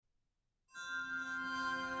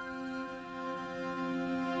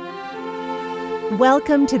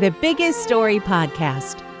Welcome to the Biggest Story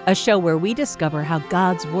Podcast, a show where we discover how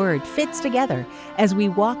God's Word fits together as we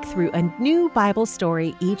walk through a new Bible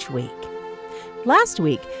story each week. Last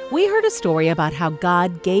week, we heard a story about how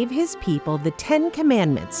God gave His people the 10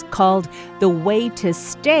 Commandments called the way to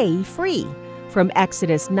stay free from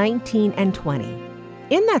Exodus 19 and 20.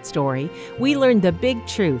 In that story, we learned the big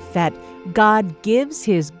truth that God gives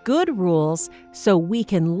His good rules so we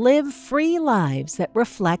can live free lives that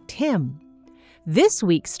reflect Him. This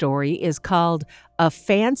week's story is called A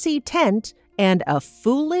Fancy Tent and a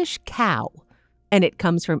Foolish Cow, and it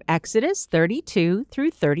comes from Exodus 32 through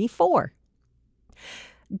 34.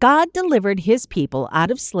 God delivered His people out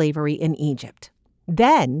of slavery in Egypt.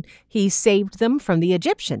 Then He saved them from the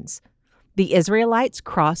Egyptians. The Israelites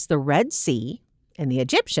crossed the Red Sea, and the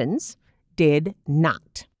Egyptians did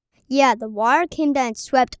not. Yeah, the water came down and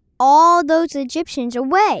swept all those Egyptians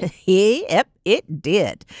away. Yep, it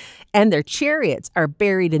did. And their chariots are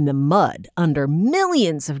buried in the mud under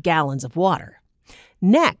millions of gallons of water.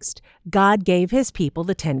 Next, God gave His people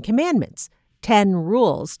the 10 Commandments, 10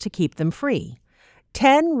 rules to keep them free.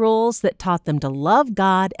 10 rules that taught them to love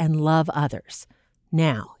God and love others.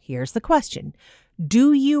 Now, here's the question.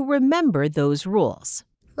 Do you remember those rules?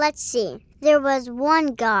 Let's see. There was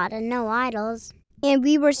one God and no idols. And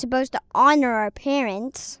we were supposed to honor our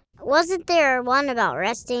parents. Wasn't there one about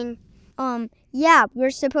resting? Yeah,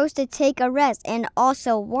 we're supposed to take a rest and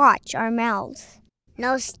also watch our mouths.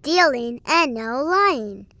 No stealing and no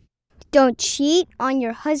lying. Don't cheat on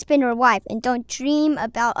your husband or wife, and don't dream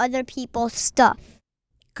about other people's stuff.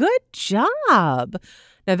 Good job.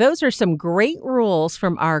 Now, those are some great rules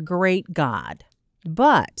from our great God.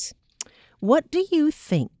 But what do you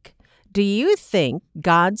think? Do you think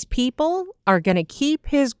God's people are going to keep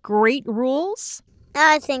His great rules?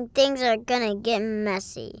 I think things are going to get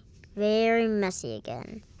messy. Very messy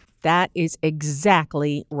again. That is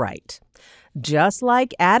exactly right. Just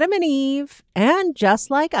like Adam and Eve, and just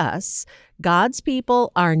like us, God's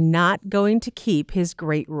people are not going to keep His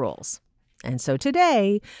great rules. And so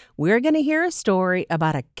today, we're going to hear a story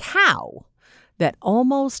about a cow that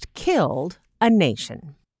almost killed a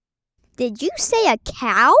nation. Did you say a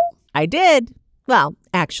cow? I did. Well,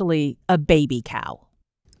 actually, a baby cow.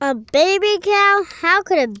 A baby cow? How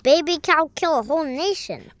could a baby cow kill a whole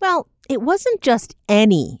nation? Well, it wasn't just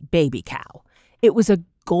any baby cow. It was a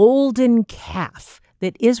golden calf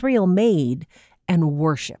that Israel made and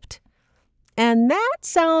worshipped. And that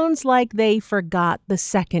sounds like they forgot the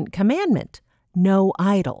second commandment, no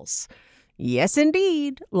idols. Yes,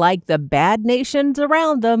 indeed. Like the bad nations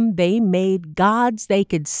around them, they made gods they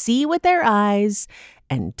could see with their eyes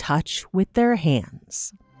and touch with their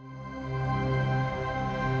hands.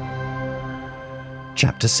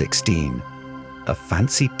 Chapter 16. A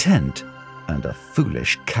Fancy Tent and a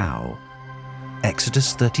Foolish Cow.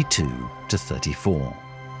 Exodus 32 to 34.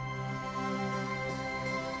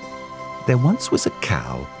 There once was a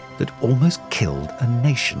cow that almost killed a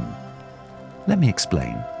nation. Let me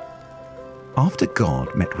explain. After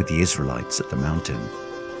God met with the Israelites at the mountain,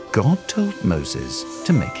 God told Moses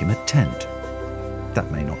to make him a tent. That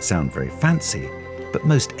may not sound very fancy, but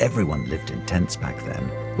most everyone lived in tents back then,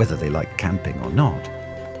 whether they liked camping or not.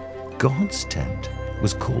 God's tent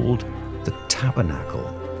was called the Tabernacle.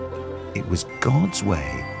 It was God's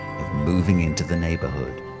way of moving into the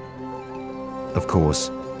neighborhood. Of course,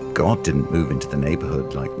 God didn't move into the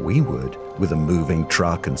neighborhood like we would, with a moving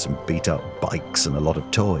truck and some beat-up bikes and a lot of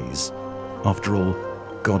toys. After all,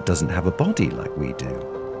 God doesn't have a body like we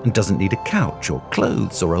do, and doesn't need a couch or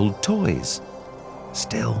clothes or old toys.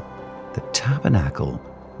 Still, the tabernacle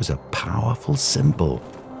was a powerful symbol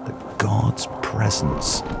that God's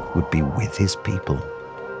presence would be with His people.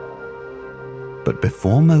 But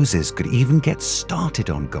before Moses could even get started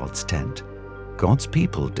on God's tent, God's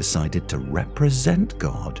people decided to represent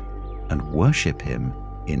God and worship Him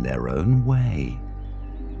in their own way.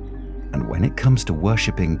 And when it comes to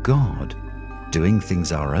worshiping God, doing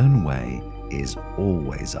things our own way is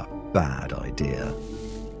always a bad idea.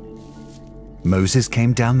 Moses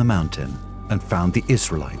came down the mountain and found the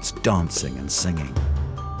Israelites dancing and singing.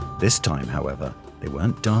 This time, however, they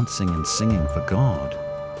weren't dancing and singing for God.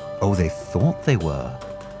 Oh, they thought they were,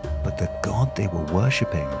 but the God they were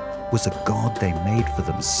worshipping was a God they made for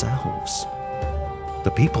themselves.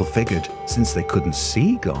 The people figured, since they couldn't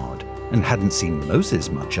see God and hadn't seen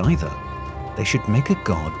Moses much either, they should make a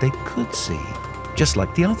God they could see, just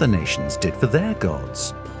like the other nations did for their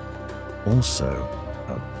gods. Also,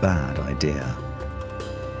 a bad idea.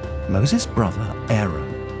 Moses' brother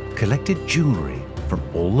Aaron collected jewelry from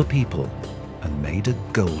all the people and made a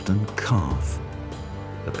golden calf.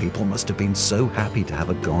 The people must have been so happy to have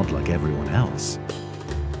a God like everyone else.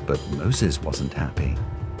 But Moses wasn't happy.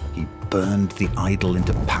 He burned the idol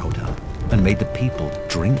into powder and made the people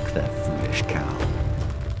drink their foolish cow.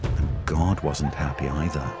 And God wasn't happy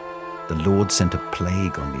either. The Lord sent a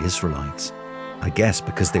plague on the Israelites, I guess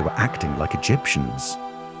because they were acting like Egyptians.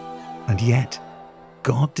 And yet,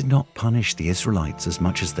 God did not punish the Israelites as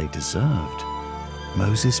much as they deserved.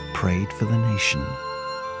 Moses prayed for the nation,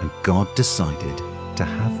 and God decided to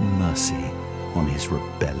have mercy on his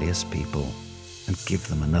rebellious people and give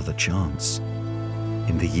them another chance.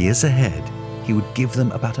 In the years ahead, he would give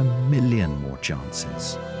them about 1 million more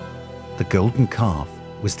chances. The golden calf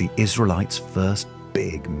was the Israelites' first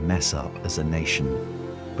big mess up as a nation,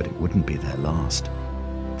 but it wouldn't be their last.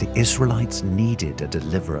 The Israelites needed a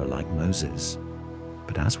deliverer like Moses.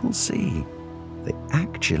 But as we'll see, they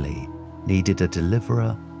actually needed a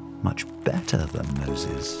deliverer much better than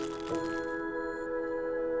Moses.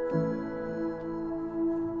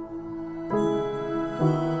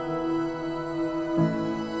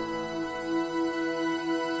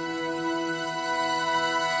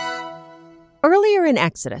 Earlier in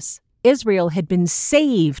Exodus, Israel had been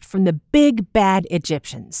saved from the big bad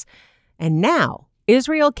Egyptians. And now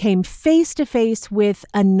Israel came face to face with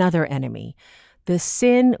another enemy, the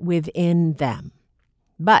sin within them.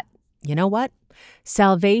 But you know what?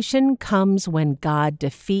 Salvation comes when God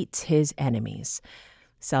defeats his enemies.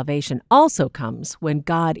 Salvation also comes when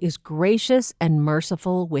God is gracious and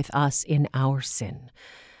merciful with us in our sin.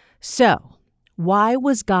 So, why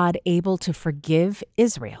was God able to forgive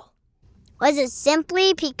Israel? Was it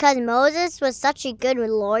simply because Moses was such a good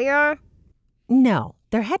lawyer? No,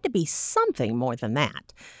 there had to be something more than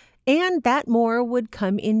that. And that more would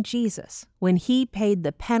come in Jesus when he paid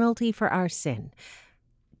the penalty for our sin.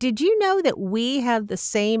 Did you know that we have the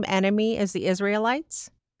same enemy as the Israelites?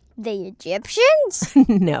 The Egyptians?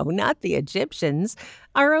 No, not the Egyptians.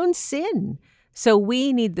 Our own sin. So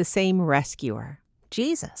we need the same rescuer,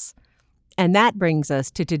 Jesus. And that brings us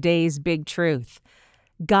to today's big truth.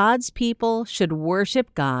 God's people should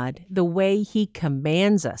worship God the way he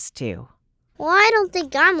commands us to. Well, I don't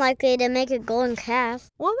think I'm likely to make a golden calf.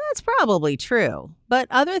 Well, that's probably true. But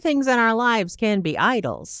other things in our lives can be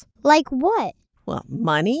idols. Like what? Well,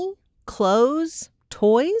 money, clothes,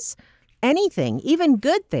 toys, anything, even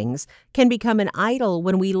good things, can become an idol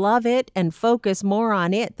when we love it and focus more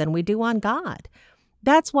on it than we do on God.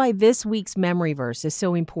 That's why this week's memory verse is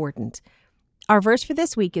so important. Our verse for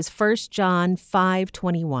this week is 1 John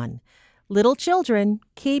 5:21. Little children,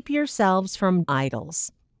 keep yourselves from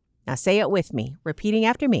idols. Now say it with me, repeating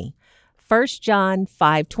after me. 1 John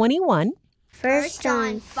 5:21. 1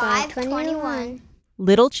 John 5:21.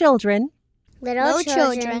 Little children, Little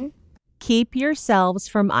children, keep yourselves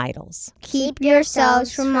from idols. Keep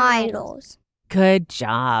yourselves from idols. Good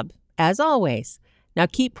job, as always. Now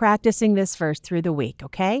keep practicing this verse through the week,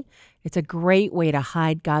 okay? It's a great way to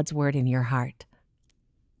hide God's word in your heart.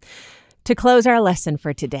 To close our lesson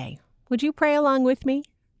for today, would you pray along with me?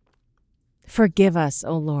 Forgive us,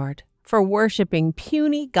 O Lord, for worshiping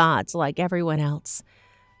puny gods like everyone else.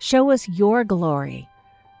 Show us your glory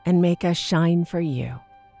and make us shine for you.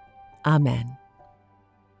 Amen.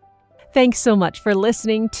 Thanks so much for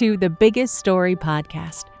listening to the Biggest Story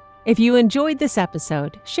podcast. If you enjoyed this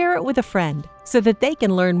episode, share it with a friend so that they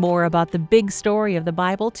can learn more about the big story of the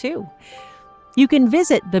Bible too. You can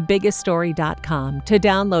visit thebiggeststory.com to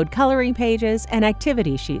download coloring pages and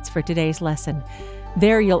activity sheets for today's lesson.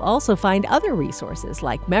 There you'll also find other resources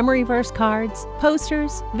like memory verse cards,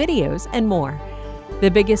 posters, videos, and more.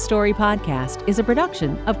 The Biggest Story podcast is a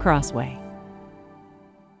production of Crossway.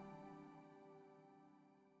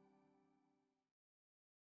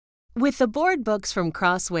 With the board books from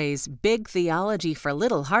Crossway's Big Theology for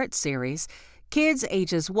Little Hearts series, kids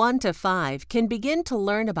ages 1 to 5 can begin to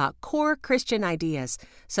learn about core Christian ideas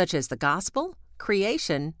such as the gospel,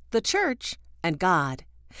 creation, the church, and God.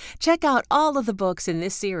 Check out all of the books in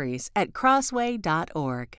this series at crossway.org.